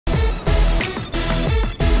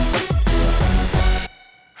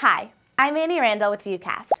I'm Annie Randall with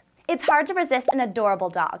VUCast. It's hard to resist an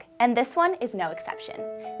adorable dog, and this one is no exception.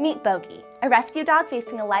 Meet Bogey, a rescue dog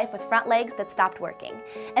facing a life with front legs that stopped working,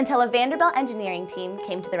 until a Vanderbilt engineering team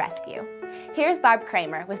came to the rescue. Here's Barb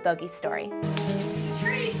Kramer with Bogey's story. There's a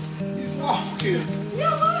tree. He's walking.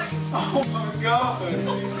 Yeah, look. Oh my God,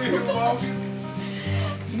 you see him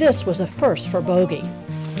walking? This was a first for Bogey.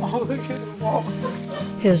 Oh, look at him walking.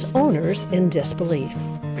 His owners in disbelief.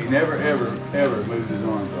 He never, ever moved his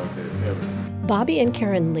arms like that, ever. Bobby and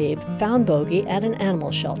Karen Lieb found Bogey at an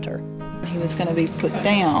animal shelter. He was going to be put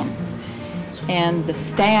down, and the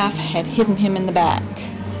staff had hidden him in the back.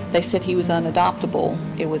 They said he was unadoptable.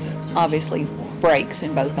 It was obviously breaks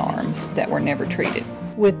in both arms that were never treated.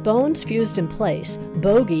 With bones fused in place,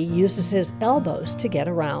 Bogey uses his elbows to get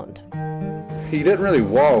around. He doesn't really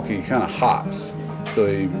walk, he kind of hops. So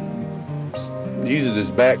he uses his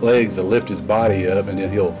back legs to lift his body up, and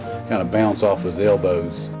then he'll kind of bounce off his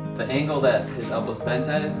elbows. The angle that his elbows bent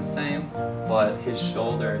at is the same, but his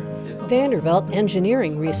shoulder is... Vanderbilt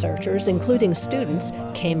engineering researchers, including students,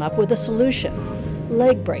 came up with a solution: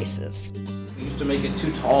 leg braces. We used to make it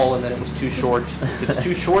too tall and then it was too short. If it's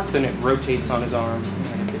too short, then it rotates on his arm,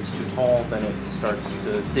 and if it's too tall, then it starts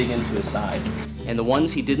to dig into his side. And the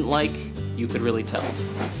ones he didn't like, you could really tell.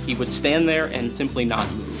 He would stand there and simply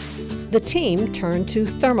not move. The team turned to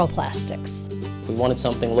thermoplastics. We wanted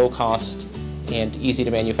something low cost and easy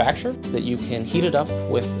to manufacture, that you can heat it up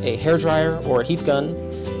with a hairdryer or a heat gun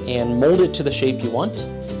and mold it to the shape you want.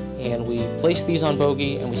 And we placed these on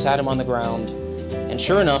Bogey and we sat him on the ground, and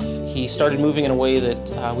sure enough, he started moving in a way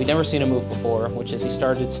that we'd never seen him move before, which is he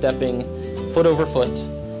started stepping foot over foot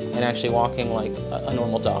and actually walking like a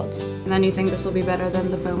normal dog. And then you think this will be better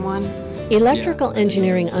than the foam one? Electrical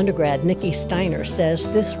engineering undergrad Nikki Steiner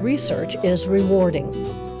says this research is rewarding.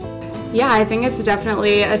 Yeah, I think it's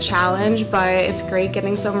definitely a challenge, but it's great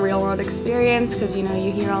getting some real-world experience because, you know,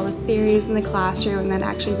 you hear all the theories in the classroom and then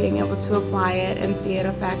actually being able to apply it and see it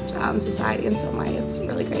affect society in some way. It's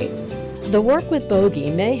really great. The work with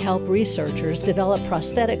Bogey may help researchers develop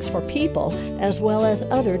prosthetics for people as well as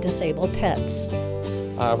other disabled pets.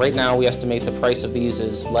 Right now, we estimate the price of these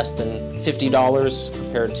is less than $50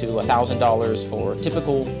 compared to $1,000 for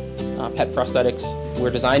typical pet prosthetics.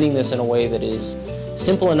 We're designing this in a way that is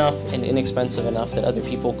simple enough and inexpensive enough that other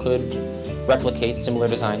people could replicate similar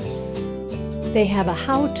designs. They have a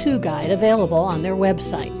how-to guide available on their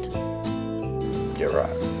website. Get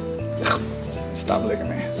right. Stop licking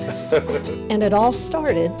me. And it all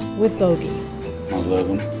started with Bogey. I love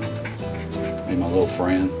him. He's my little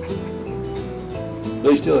friend.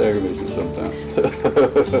 But he still aggravates me sometimes.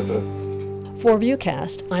 For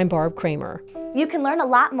VUCast, I'm Barb Kramer. You can learn a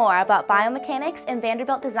lot more about biomechanics and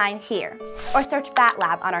Vanderbilt design here, or search Bat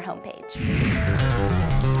Lab on our homepage.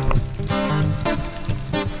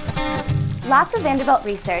 Lots of Vanderbilt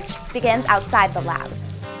research begins outside the lab.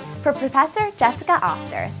 For Professor Jessica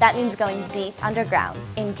Oster, that means going deep underground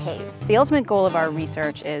in caves. The ultimate goal of our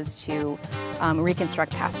research is to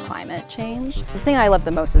reconstruct past climate change. The thing I love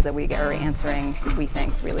the most is that we are answering, we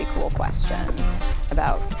think, really cool questions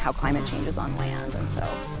about how climate changes on land, and so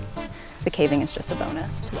the caving is just a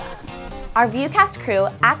bonus to that. Our VUCast crew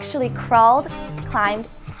actually crawled, climbed,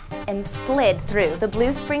 and slid through the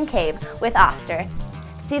Blue Spring Cave with Oster.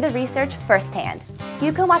 See the research firsthand.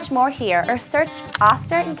 You can watch more here or search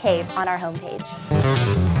Oster and Cave on our homepage.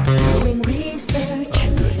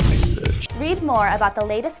 Read more about the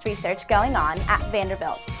latest research going on at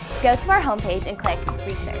Vanderbilt. Go to our homepage and click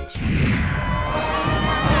Research.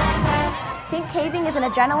 Think caving is an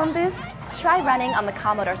adrenaline boost? Try running on the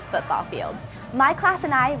Commodores football field. My class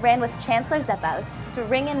and I ran with Chancellor Zeppos to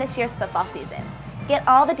ring in this year's football season. Get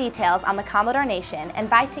all the details on the Commodore Nation and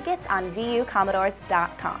buy tickets on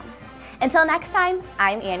VUCommodores.com. Until next time,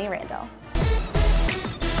 I'm Annie Randall.